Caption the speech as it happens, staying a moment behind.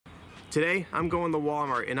Today, I'm going to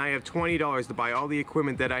Walmart and I have $20 to buy all the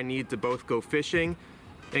equipment that I need to both go fishing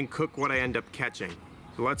and cook what I end up catching.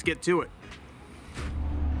 So let's get to it.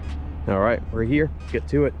 All right, we're here, get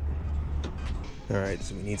to it. All right,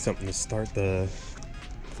 so we need something to start the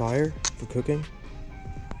fire for cooking.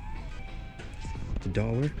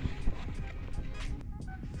 $1.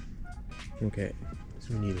 Okay,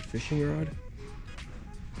 so we need a fishing rod.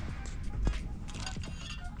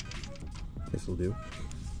 This will do.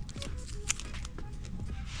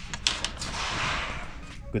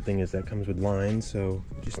 Good thing is that comes with lines, so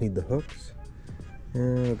we just need the hooks.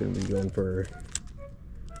 And we're gonna be going for,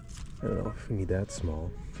 I don't know if we need that small.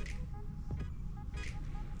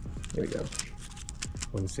 There we go,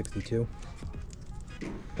 162.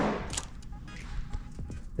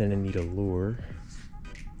 Then I need a lure.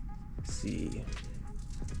 Let's see.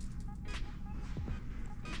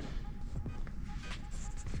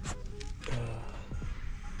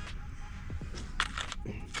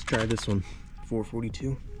 Let's try this one,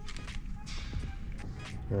 442.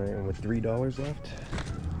 All right, and with $3 left,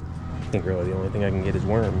 I think really the only thing I can get is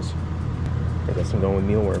worms. I guess I'm going with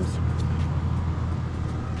mealworms.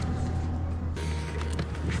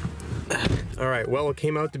 All right, well, it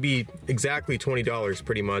came out to be exactly $20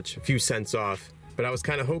 pretty much, a few cents off. But I was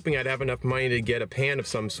kind of hoping I'd have enough money to get a pan of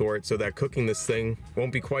some sort so that cooking this thing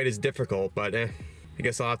won't be quite as difficult, but I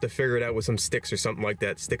guess I'll have to figure it out with some sticks or something like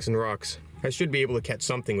that, sticks and rocks. I should be able to catch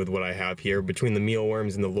something with what I have here between the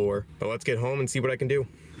mealworms and the lure, but let's get home and see what I can do.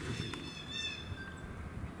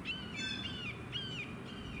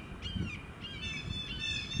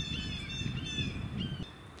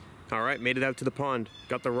 All right, made it out to the pond.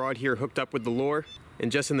 Got the rod here hooked up with the lure,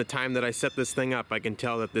 and just in the time that I set this thing up, I can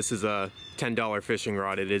tell that this is a $10 fishing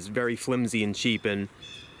rod. It is very flimsy and cheap, and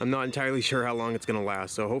I'm not entirely sure how long it's gonna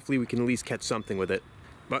last, so hopefully we can at least catch something with it.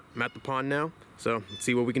 But I'm at the pond now, so let's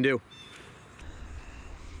see what we can do.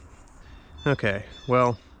 Okay,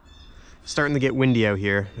 well, starting to get windy out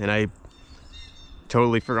here, and I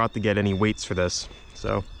totally forgot to get any weights for this,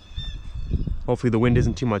 so hopefully the wind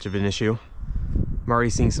isn't too much of an issue. I'm already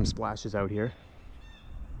seeing some splashes out here.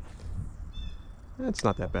 It's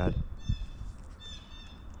not that bad.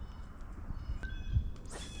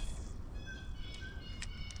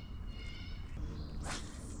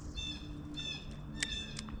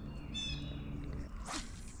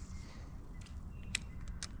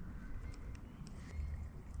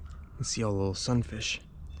 You see all the little sunfish.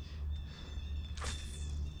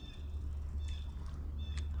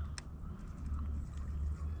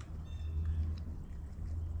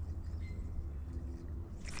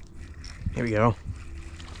 Here we go.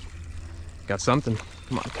 Got something.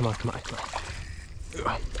 Come on, come on, come on, come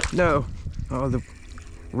on. No. Oh, the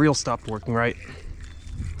reel stopped working right.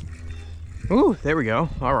 Ooh, there we go.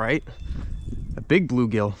 All right. A big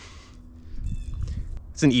bluegill.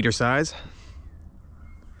 It's an eater size.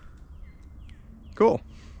 Cool.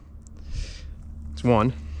 It's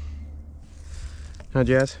one. Huh,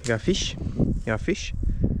 Jazz? You got a fish? You got a fish?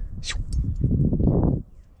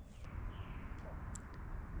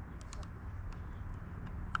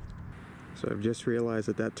 So I've just realized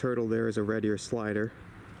that that turtle there is a red ear slider,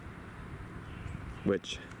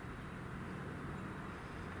 which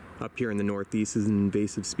up here in the Northeast is an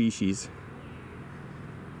invasive species.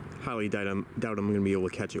 Highly doubt I'm going to be able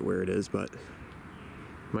to catch it where it is, but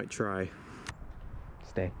might try.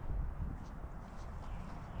 Stay.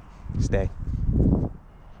 Stay.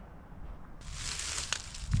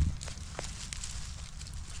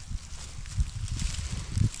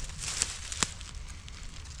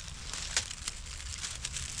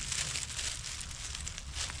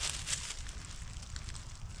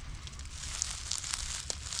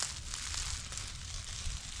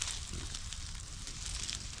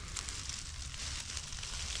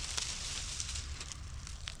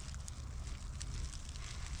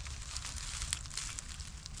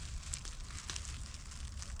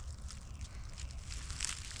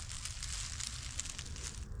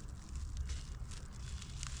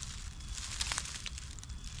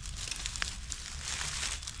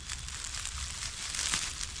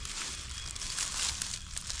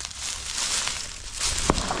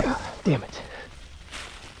 Damn it.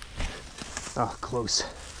 Oh, close.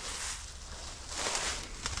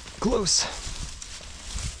 Close.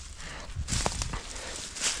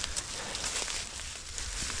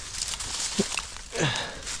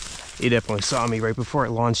 He definitely saw me right before I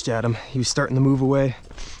launched at him. He was starting to move away.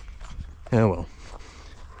 Oh well.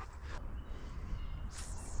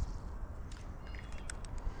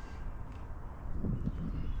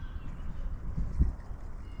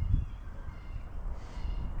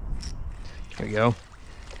 There we go.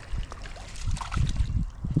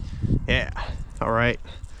 Yeah, all right.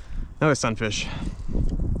 Another sunfish.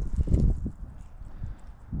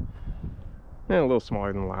 And a little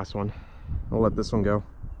smaller than the last one. I'll let this one go.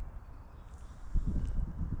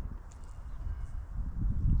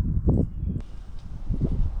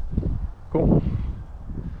 Cool.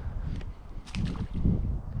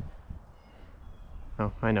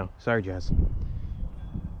 Oh, I know. Sorry, Jazz.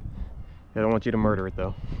 I don't want you to murder it,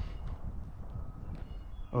 though.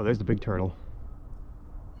 Oh, there's the big turtle.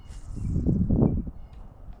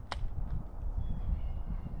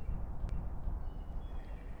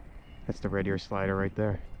 That's the red ear slider right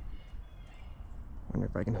there. Wonder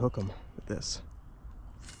if I can hook him with this.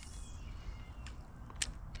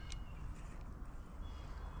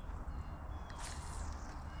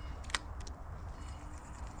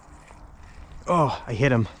 Oh, I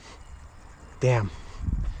hit him. Damn.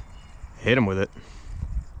 I hit him with it.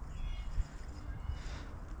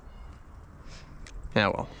 Yeah,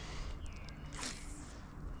 well.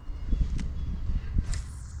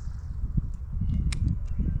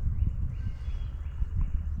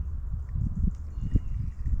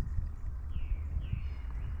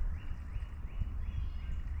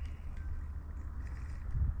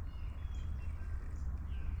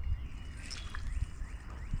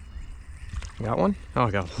 Got one? Oh,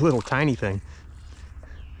 I got a little tiny thing.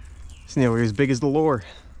 It's nearly as big as the lure.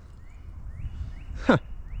 Huh.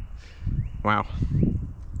 Wow.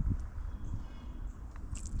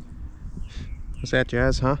 What's that,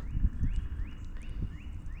 Jazz, huh?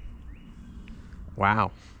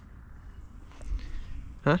 Wow.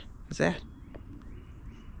 Huh? What's that?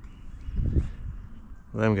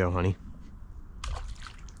 Let him go, honey.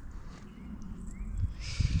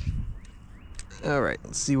 All right,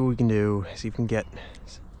 let's see what we can do. See if we can get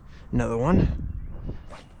another one.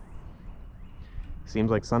 Seems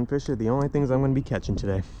like sunfish are the only things I'm going to be catching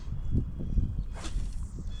today.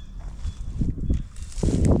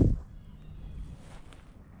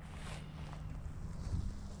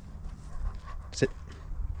 Sit.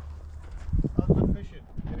 How's the fishing?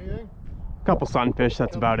 Anything? Couple sunfish,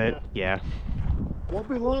 that's about it. Yeah. Won't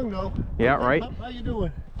be long though. Yeah, right? How you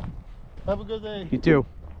doing? Have a good day. You too.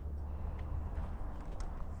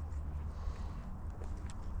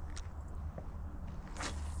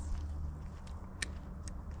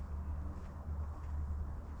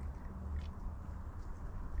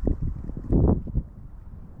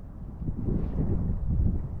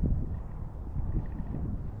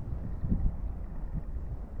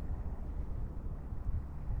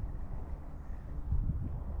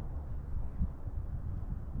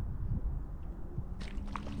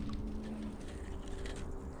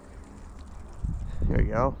 There we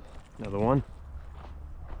go. Another one.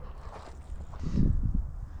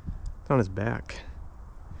 It's on his back.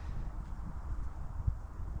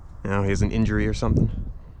 Now he has an injury or something.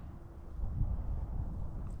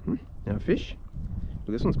 Now a fish?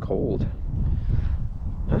 Ooh, this one's cold.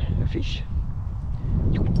 Huh? A fish?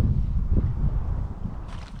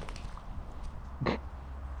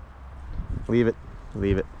 Leave it.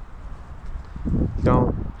 Leave it. He's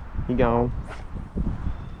gone. He gone.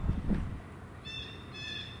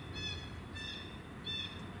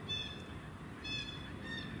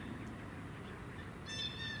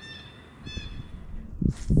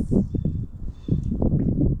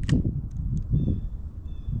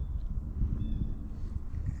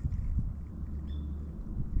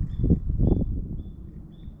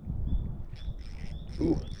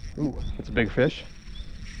 Ooh, ooh, that's a big fish.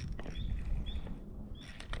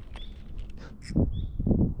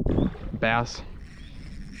 Bass.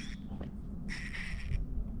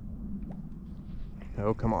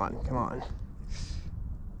 Oh, come on, come on.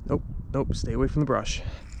 Nope, nope, stay away from the brush.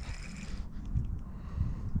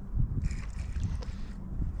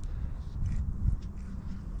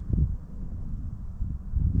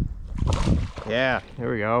 Yeah, there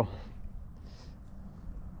we go.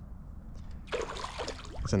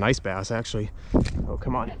 It's a nice bass, actually. Oh,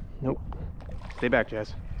 come on. Nope. Stay back,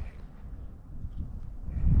 Jazz.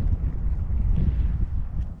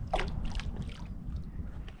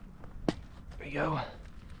 There you go.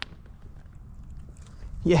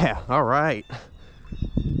 Yeah, all right.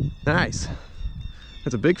 Nice.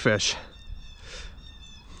 That's a big fish.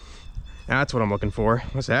 That's what I'm looking for.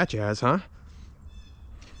 What's that, Jazz, huh?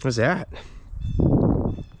 What's that?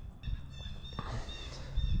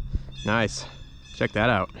 Nice. Check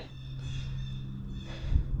that out.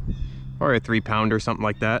 Or a 3-pounder, something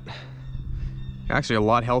like that. Actually a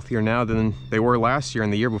lot healthier now than they were last year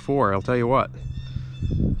and the year before, I'll tell you what.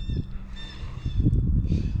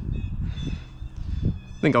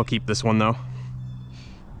 I think I'll keep this one though.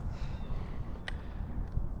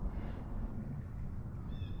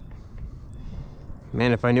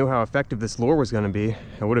 Man, if I knew how effective this lure was going to be,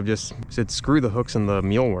 I would have just said screw the hooks and the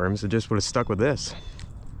mealworms. It just would have stuck with this.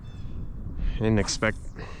 I didn't expect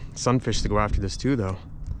sunfish to go after this too, though.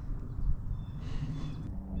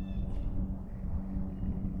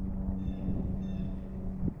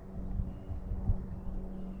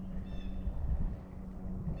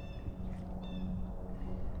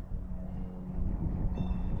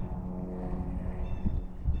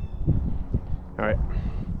 All right.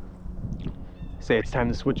 Say it's time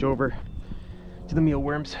to switch over to the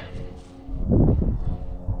mealworms.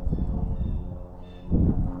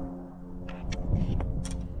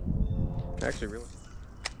 Actually, really.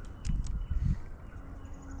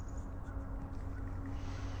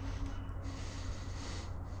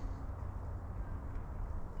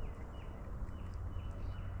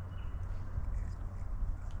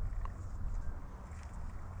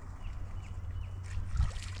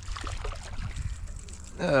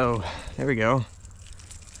 Oh, there we go.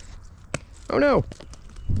 Oh no!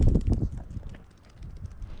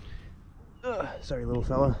 Sorry, little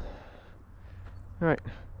fella. All right,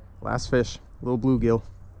 last fish, little bluegill.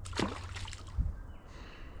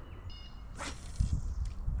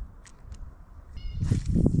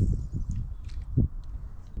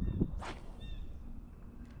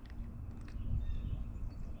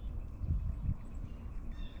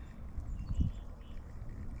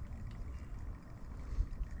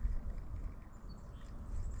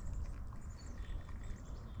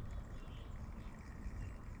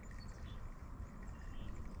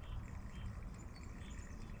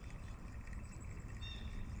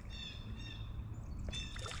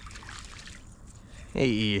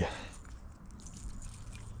 Hey.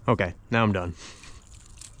 Okay, now I'm done.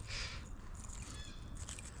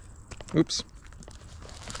 Oops.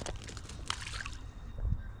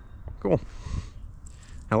 Cool.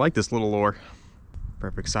 I like this little lure.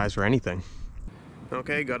 Perfect size for anything.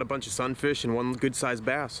 Okay, got a bunch of sunfish and one good sized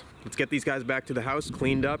bass. Let's get these guys back to the house,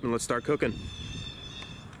 cleaned up, and let's start cooking.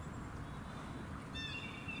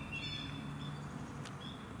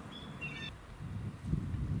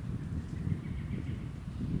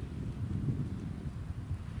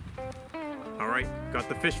 Alright, got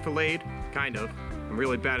the fish filleted, kind of. I'm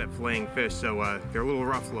really bad at filleting fish, so they're a little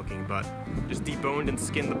rough looking, but just deboned and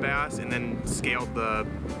skinned the bass and then scaled the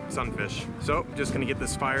sunfish. So, just gonna get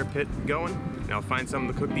this fire pit going, and I'll find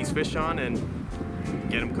something to cook these fish on and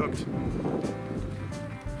get them cooked.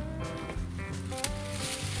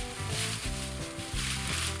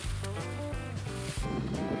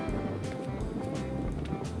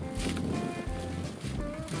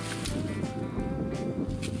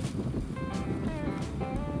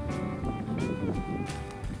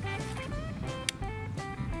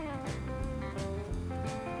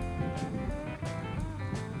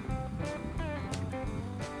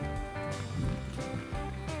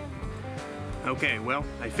 Okay, well,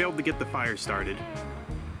 I failed to get the fire started.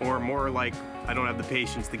 Or more like, I don't have the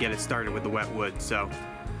patience to get it started with the wet wood, so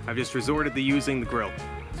I've just resorted to using the grill.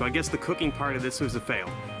 So I guess the cooking part of this was a fail,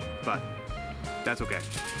 but that's okay.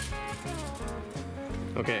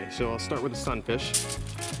 Okay, so I'll start with the sunfish.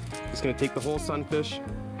 Just gonna take the whole sunfish,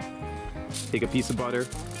 take a piece of butter,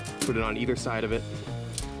 put it on either side of it.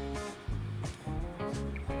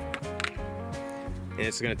 And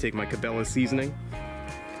it's gonna take my Cabela seasoning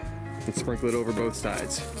and sprinkle it over both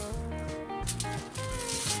sides.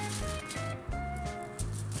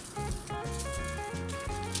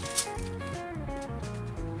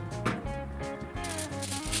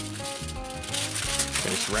 And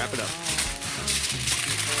just wrap it up.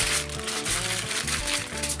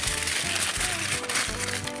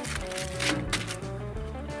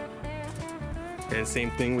 And same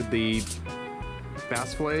thing with the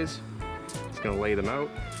bass fillets. Just gonna lay them out.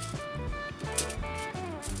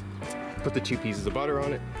 Put the 2 pieces of butter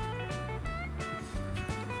on it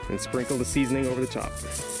and sprinkle the seasoning over the top.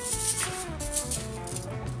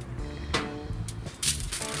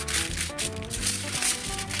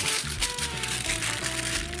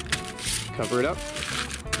 Cover it up,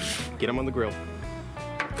 get them on the grill.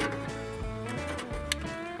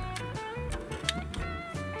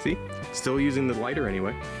 See? Still using the lighter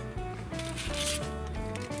anyway.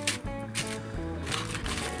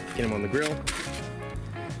 Get them on the grill.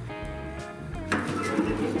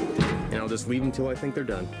 And I'll just leave them until I think they're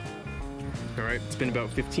done. All right, it's been about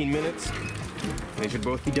 15 minutes. They should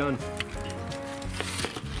both be done.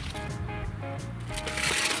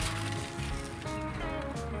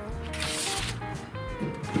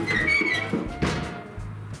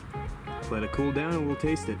 Let it cool down and we'll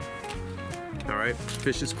taste it. All right,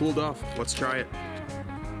 fish is cooled off. Let's try it.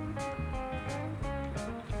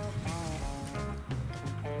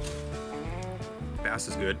 bass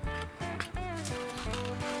is good.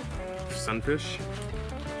 Sunfish.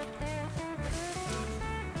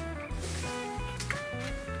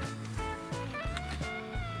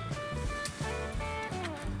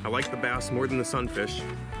 I like the bass more than the sunfish.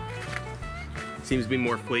 Seems to be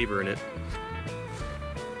more flavor in it.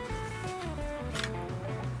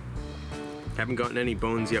 Haven't gotten any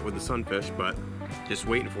bones yet with the sunfish, but just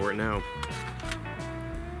waiting for it now.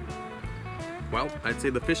 Well, I'd say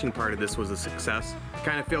the fishing part of this was a success.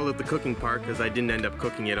 Kind of failed at the cooking part because I didn't end up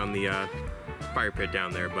cooking it on the fire pit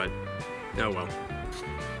down there, but oh well.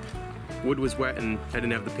 Wood was wet and I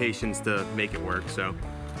didn't have the patience to make it work, so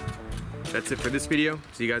that's it for this video.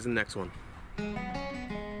 See you guys in the next one.